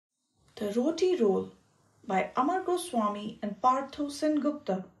The Roti Roll by Amar Goswami and Partho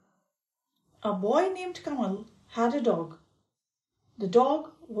Sengupta. A boy named Kamal had a dog. The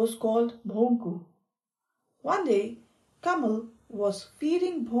dog was called Bhaunkoo. One day, Kamal was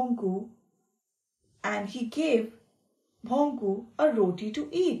feeding Bhaunkoo and he gave Bhaunkoo a roti to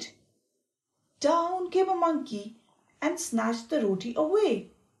eat. Down came a monkey and snatched the roti away.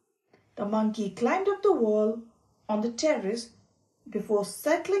 The monkey climbed up the wall on the terrace before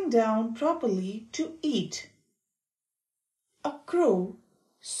settling down properly to eat. A crow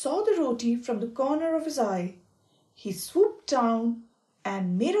saw the roti from the corner of his eye. He swooped down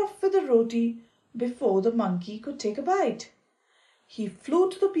and made off with the roti before the monkey could take a bite. He flew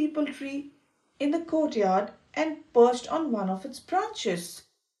to the peepal tree in the courtyard and perched on one of its branches.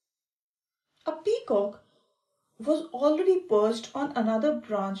 A peacock was already perched on another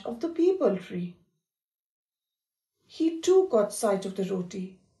branch of the peepal tree. He too caught sight of the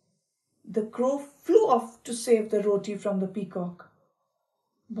roti. The crow flew off to save the roti from the peacock.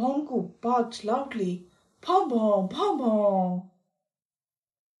 Bhaunkoo barked loudly, "Bhaum bhaum, bhaum bhaum."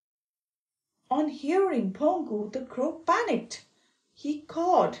 On hearing Bhaunkoo, the crow panicked. He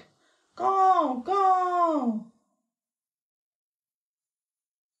cawed, "Caw, caw."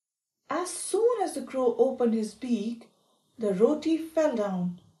 As soon as the crow opened his beak, the roti fell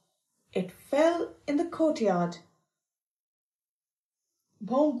down. It fell in the courtyard.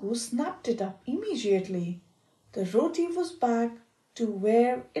 Bhaunkoo snapped it up immediately. The roti was back to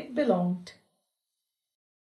where it belonged.